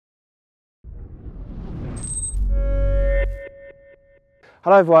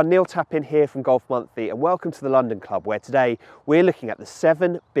Hello everyone, Neil Tappin here from Golf Monthly and welcome to the London Club, where today we're looking at the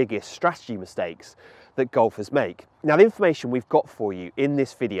 7 biggest strategy mistakes that golfers make. Now, the information we've got for you in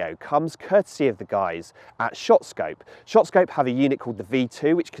this video comes courtesy of the guys at ShotScope. ShotScope have a unit called the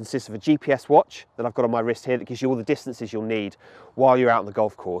V2, which consists of a GPS watch that I've got on my wrist here that gives you all the distances you'll need while you're out on the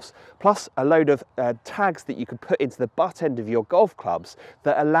golf course, plus a load of tags that you can put into the butt end of your golf clubs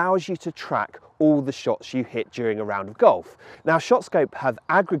that allows you to track all the shots you hit during a round of golf. Now, ShotScope have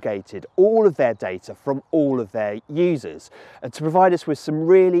aggregated all of their data from all of their users to provide us with some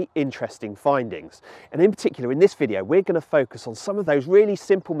really interesting findings. And in particular, in this video, we're going to focus on some of those really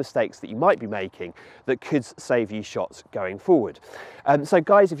simple mistakes that you might be making that could save you shots going forward. So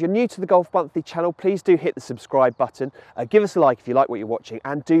guys, if you're new to the Golf Monthly channel, please do hit the subscribe button. Give us a like if you like what you're watching,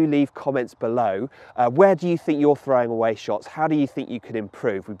 and do leave comments below. Where do you think you're throwing away shots? How do you think you could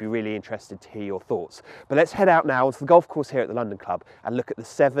improve? We'd be really interested to hear your thoughts. But let's head out now onto the golf course here at the London Club and look at the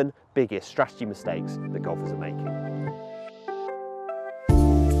 7 biggest strategy mistakes that golfers are making.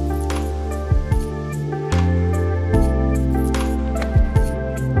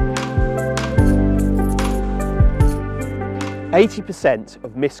 %80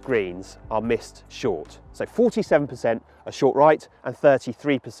 of missed greens are missed short. So 47% are short right and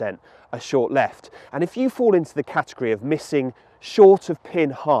 33% are short left. And if you fall into the category of missing short of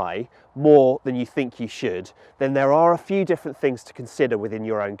pin high more than you think you should, then there are a few different things to consider within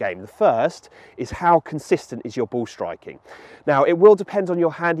your own game. The first is how consistent is your ball striking. Now, it will depend on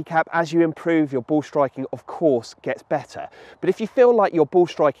your handicap. As you improve, your ball striking, of course, gets better. But if you feel like your ball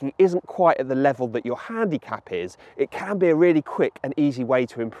striking isn't quite at the level that your handicap is, it can be a really quick and easy way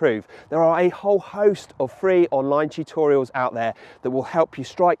to improve. There are a whole host of free online tutorials out there that will help you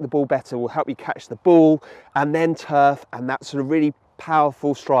strike the ball better, will help you catch the ball and then turf, and that sort of really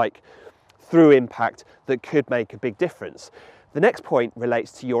powerful strike through impact that could make a big difference. The next point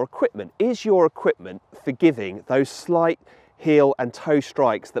relates to your equipment. Is your equipment forgiving those slight heel and toe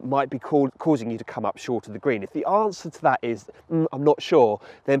strikes that might be causing you to come up short of the green? If the answer to that is, I'm not sure,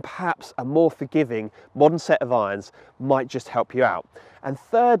 then perhaps a more forgiving modern set of irons might just help you out. And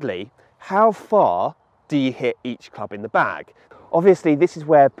thirdly, how far do you hit each club in the bag? Obviously, this is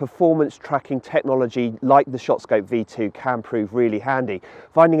where performance tracking technology like the ShotScope V2 can prove really handy.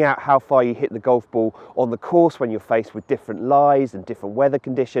 Finding out how far you hit the golf ball on the course when you're faced with different lies and different weather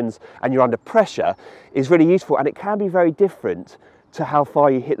conditions and you're under pressure is really useful, and it can be very different to how far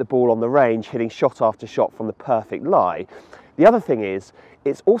you hit the ball on the range, hitting shot after shot from the perfect lie. The other thing is,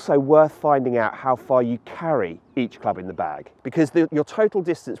 it's also worth finding out how far you carry each club in the bag, because your total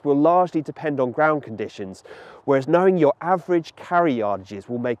distance will largely depend on ground conditions, whereas knowing your average carry yardages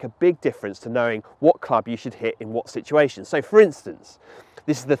will make a big difference to knowing what club you should hit in what situation. So for instance,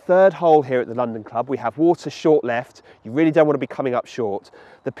 this is the 3rd hole here at the London Club. We have water short left. You really don't want to be coming up short.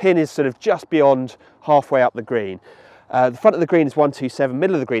 The pin is sort of just beyond halfway up the green. The front of the green is 127,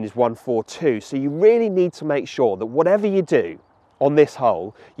 middle of the green is 142. So you really need to make sure that whatever you do on this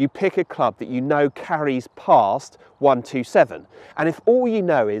hole, you pick a club that you know carries past 127. And if all you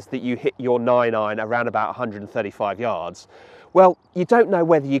know is that you hit your 9-iron around about 135 yards, well, you don't know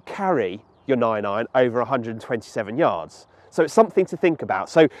whether you carry your 9-iron over 127 yards. So it's something to think about.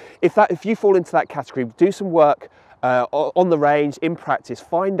 So if you fall into that category, do some work on the range, in practice,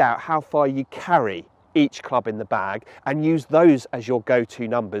 find out how far you carry each club in the bag and use those as your go-to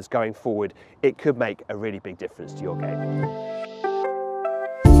numbers going forward. It could make a really big difference to your game.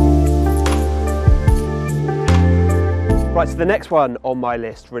 Right, so the next one on my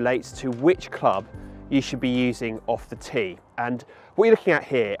list relates to which club you should be using off the tee. And what you're looking at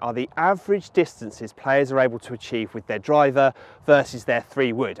here are the average distances players are able to achieve with their driver versus their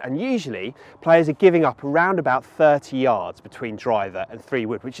 3-wood. And usually players are giving up around about 30 yards between driver and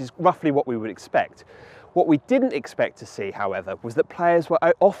 3-wood, which is roughly what we would expect. What we didn't expect to see, however, was that players were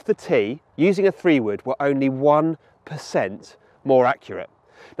off the tee using a 3-wood were only 1% more accurate.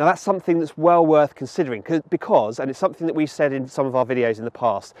 Now, that's something that's well worth considering because, and it's something that we've said in some of our videos in the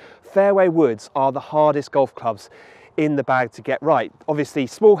past, fairway woods are the hardest golf clubs in the bag to get right. Obviously,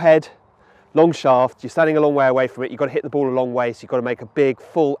 small head, long shaft, you're standing a long way away from it, you've got to hit the ball a long way, so you've got to make a big,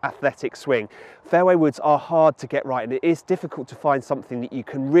 full athletic swing. Fairway woods are hard to get right, and it is difficult to find something that you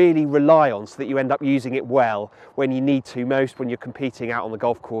can really rely on so that you end up using it well when you need to, most when you're competing out on the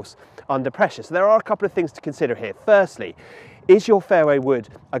golf course under pressure. So there are a couple of things to consider here. Firstly, Is your fairway wood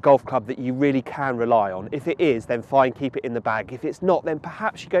a golf club that you really can rely on? If it is, then fine, keep it in the bag. If it's not, then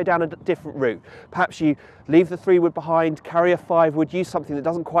perhaps you go down a different route. Perhaps you leave the 3 wood behind, carry a 5 wood, use something that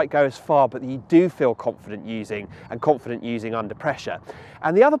doesn't quite go as far, but that you do feel confident using and confident using under pressure.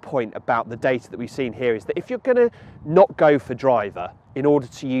 And the other point about the data that we've seen here is that if you're going to not go for driver in order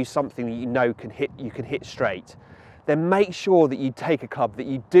to use something that you know you can hit straight, then make sure that you take a club that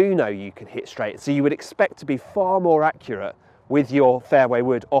you do know you can hit straight. So you would expect to be far more accurate with your fairway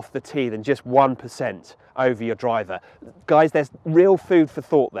wood off the tee than just 1% over your driver. Guys, there's real food for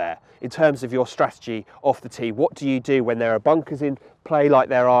thought there in terms of your strategy off the tee. What do you do when there are bunkers in play like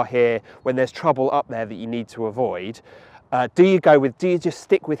there are here, when there's trouble up there that you need to avoid? Do you just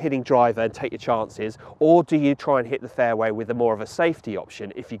stick with hitting driver and take your chances, or do you try and hit the fairway with a more of a safety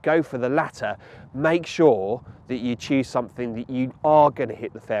option? If you go for the latter, make sure that you choose something that you are going to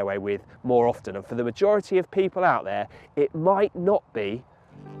hit the fairway with more often. And for the majority of people out there, it might not be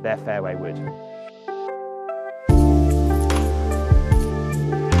their fairway wood.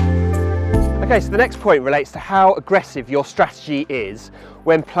 Okay, so the next point relates to how aggressive your strategy is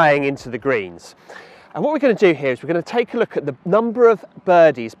when playing into the greens. And what we're going to do here is we're going to take a look at the number of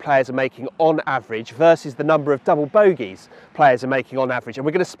birdies players are making on average versus the number of double bogeys players are making on average. And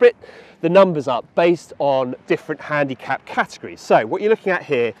we're going to split the numbers up based on different handicap categories. So what you're looking at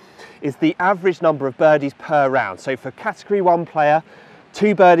here is the average number of birdies per round. So for category 1 player,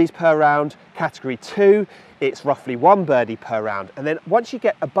 2 birdies per round. Category 2, it's roughly 1 birdie per round. And then once you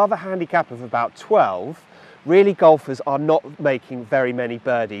get above a handicap of about 12, really golfers are not making very many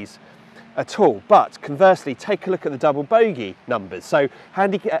birdies at all. But conversely, take a look at the double bogey numbers. So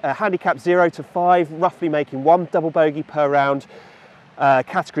handicap 0 to 5, roughly making 1 double bogey per round.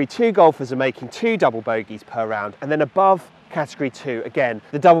 Category 2 golfers are making 2 double bogeys per round. And then above category 2, again,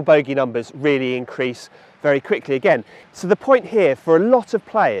 the double bogey numbers really increase very quickly again. So the point here for a lot of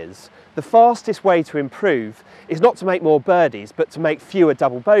players, the fastest way to improve is not to make more birdies, but to make fewer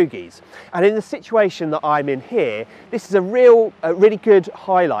double bogeys. And in the situation that I'm in here, this is a really good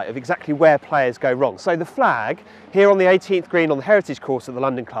highlight of exactly where players go wrong. So the flag here on the 18th green on the Heritage Course at the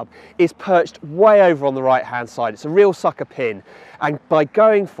London Club is perched way over on the right-hand side. It's a real sucker pin. And by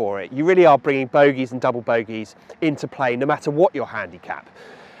going for it, you really are bringing bogeys and double bogeys into play, no matter what your handicap.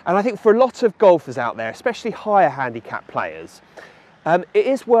 And I think for a lot of golfers out there, especially higher handicap players, it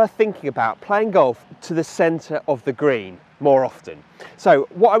is worth thinking about playing golf to the centre of the green more often. So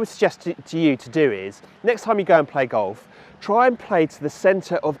what I would suggest to you to do is, next time you go and play golf, try and play to the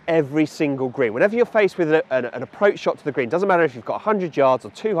centre of every single green. Whenever you're faced with an approach shot to the green, doesn't matter if you've got 100 yards or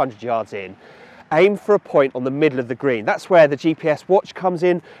 200 yards in, aim for a point on the middle of the green. That's where the GPS watch comes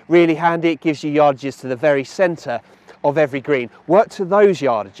in really handy. It gives you yardages to the very centre of every green. Work to those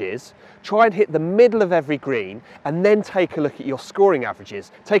yardages. Try and hit the middle of every green and then take a look at your scoring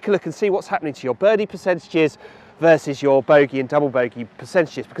averages. Take a look and see what's happening to your birdie percentages versus your bogey and double bogey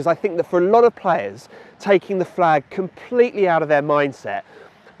percentages, because I think that for a lot of players, taking the flag completely out of their mindset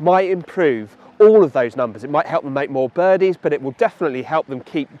might improve all of those numbers. It might help them make more birdies, but it will definitely help them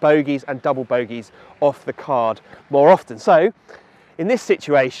keep bogeys and double bogeys off the card more often. So in this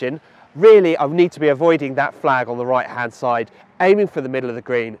situation, really I need to be avoiding that flag on the right hand side, aiming for the middle of the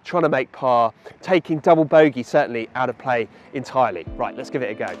green, trying to make par, taking double bogey certainly out of play entirely. Right, let's give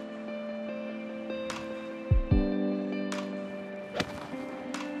it a go.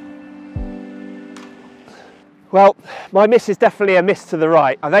 Well, my miss is definitely a miss to the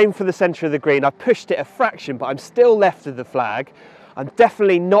right. I've aimed for the centre of the green, I've pushed it a fraction, but I'm still left of the flag. I'm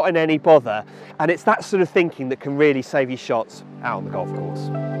definitely not in any bother, and it's that sort of thinking that can really save you shots out on the golf course.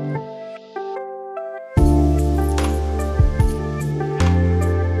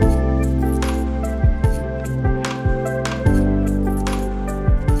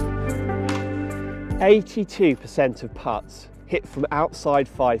 %82% of putts hit from outside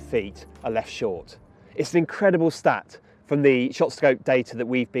 5 feet are left short. It's an incredible stat from the ShotScope data that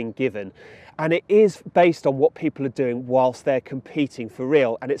we've been given, and it is based on what people are doing whilst they're competing for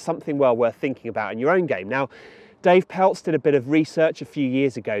real, and it's something well worth thinking about in your own game. Now, Dave Peltz did a bit of research a few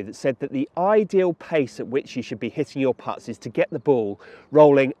years ago that said that the ideal pace at which you should be hitting your putts is to get the ball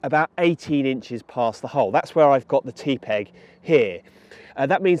rolling about 18 inches past the hole. That's where I've got the tee peg here.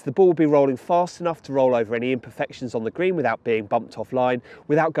 That means the ball will be rolling fast enough to roll over any imperfections on the green without being bumped offline,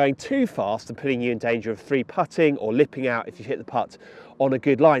 without going too fast and putting you in danger of 3-putting or lipping out if you hit the putt on a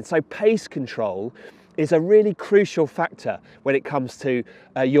good line. So pace control is a really crucial factor when it comes to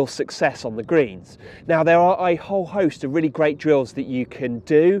your success on the greens. Now, there are a whole host of really great drills that you can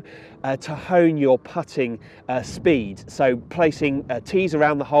do to hone your putting speed. So placing tees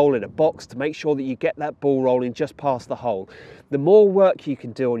around the hole in a box to make sure that you get that ball rolling just past the hole. The more work you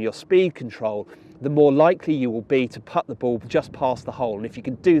can do on your speed control, the more likely you will be to putt the ball just past the hole. And if you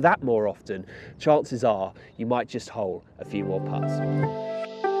can do that more often, chances are you might just hole a few more putts.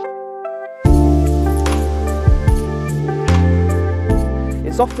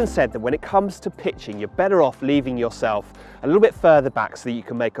 It's often said that when it comes to pitching, you're better off leaving yourself a little bit further back so that you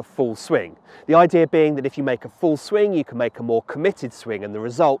can make a full swing. The idea being that if you make a full swing, you can make a more committed swing and the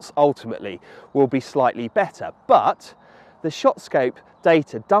results ultimately will be slightly better. But the ShotScope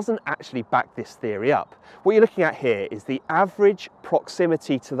data doesn't actually back this theory up. What you're looking at here is the average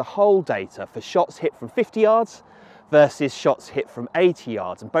proximity to the hole data for shots hit from 50 yards versus shots hit from 80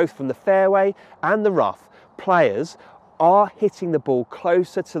 yards. And both from the fairway and the rough, players are hitting the ball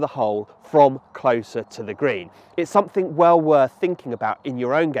closer to the hole from closer to the green. It's something well worth thinking about in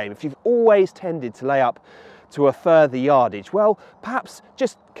your own game. If you've always tended to lay up to a further yardage, well, perhaps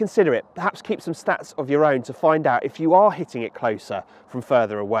just consider it. Perhaps keep some stats of your own to find out if you are hitting it closer from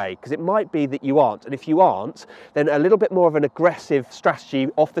further away, because it might be that you aren't. And if you aren't, then a little bit more of an aggressive strategy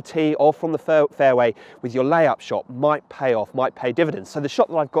off the tee or from the fairway with your layup shot might pay off, might pay dividends. So the shot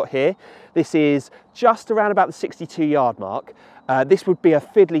that I've got here, this is just around about the 62-yard mark. This would be a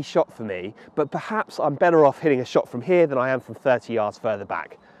fiddly shot for me, but perhaps I'm better off hitting a shot from here than I am from 30 yards further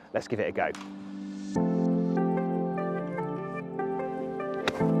back. Let's give it a go.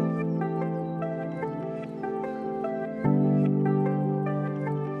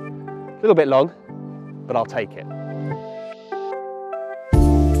 A little bit long, but I'll take it.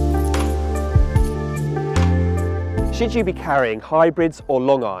 Should you be carrying hybrids or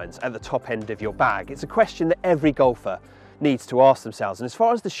long irons at the top end of your bag? It's a question that every golfer needs to ask themselves. And as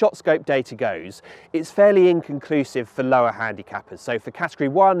far as the ShotScope data goes, it's fairly inconclusive for lower handicappers. So for category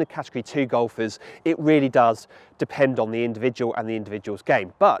 1 and category 2 golfers, it really does depend on the individual and the individual's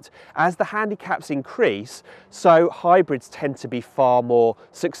game. But as the handicaps increase, so hybrids tend to be far more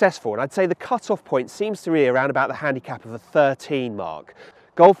successful. And I'd say the cut-off point seems to be around about the handicap of a 13 mark.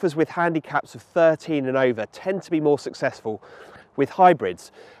 Golfers with handicaps of 13 and over tend to be more successful with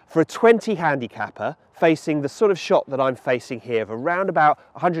hybrids. For a 20 handicapper facing the sort of shot that I'm facing here of around about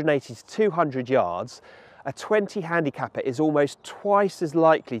 180 to 200 yards, a 20 handicapper is almost twice as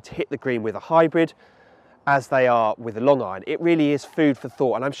likely to hit the green with a hybrid as they are with a long iron. It really is food for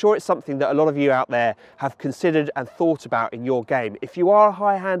thought, and I'm sure it's something that a lot of you out there have considered and thought about in your game. If you are a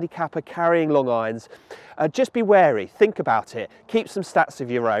high handicapper carrying long irons, just be wary, think about it, keep some stats of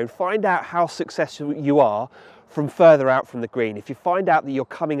your own, find out how successful you are from further out from the green. If you find out that you're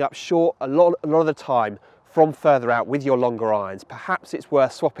coming up short a lot of the time from further out with your longer irons, perhaps it's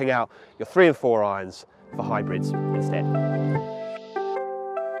worth swapping out your 3 and 4 irons for hybrids instead.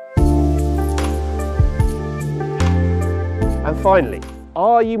 And finally,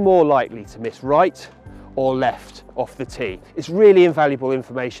 are you more likely to miss right or left off the tee? It's really invaluable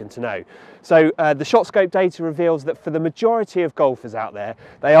information to know. So the ShotScope data reveals that for the majority of golfers out there,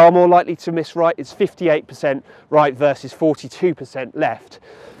 they are more likely to miss right. It's 58% right versus 42% left.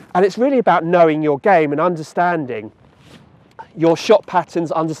 And it's really about knowing your game and understanding your shot patterns,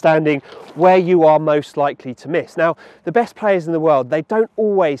 understanding where you are most likely to miss. Now, the best players in the world, they don't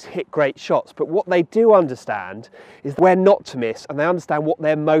always hit great shots, but what they do understand is where not to miss, and they understand what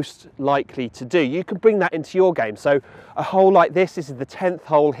they're most likely to do. You can bring that into your game. So a hole like this is the 10th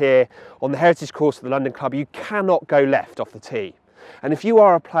hole here on the Heritage Course of the London Club. You cannot go left off the tee. And if you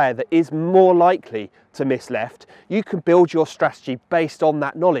are a player that is more likely to miss left, you can build your strategy based on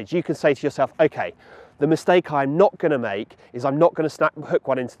that knowledge. You can say to yourself, okay, the mistake I'm not going to make is I'm not going to hook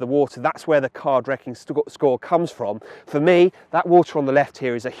one into the water. That's where the card wrecking score comes from. For me, that water on the left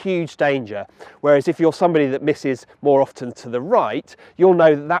here is a huge danger. Whereas if you're somebody that misses more often to the right, you'll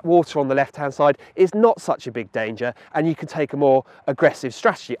know that that water on the left-hand side is not such a big danger, and you can take a more aggressive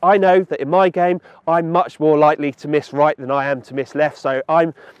strategy. I know that in my game, I'm much more likely to miss right than I am to miss left. So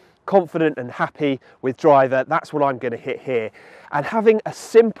I'm confident and happy with driver. That's what I'm going to hit here. And having a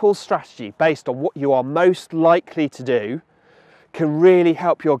simple strategy based on what you are most likely to do can really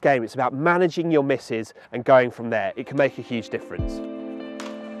help your game. It's about managing your misses and going from there. It can make a huge difference.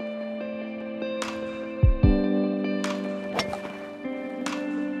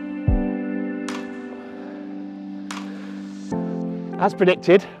 As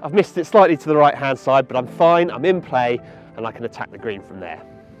predicted, I've missed it slightly to the right hand side, but I'm fine, I'm in play, and I can attack the green from there.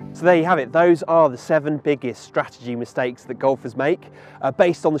 So there you have it. Those are the 7 biggest strategy mistakes that golfers make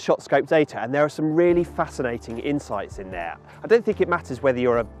based on the ShotScope data, and there are some really fascinating insights in there. I don't think it matters whether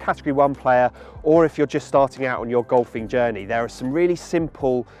you're a Category 1 player or if you're just starting out on your golfing journey. There are some really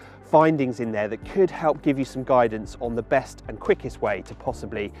simple findings in there that could help give you some guidance on the best and quickest way to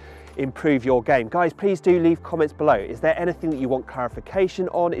possibly improve your game. Guys, please do leave comments below. Is there anything that you want clarification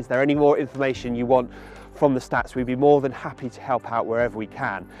on? Is there any more information you want from the stats? We'd be more than happy to help out wherever we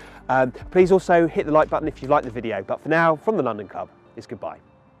can. Please also hit the like button if you like the video. But for now, from the London Club, it's goodbye.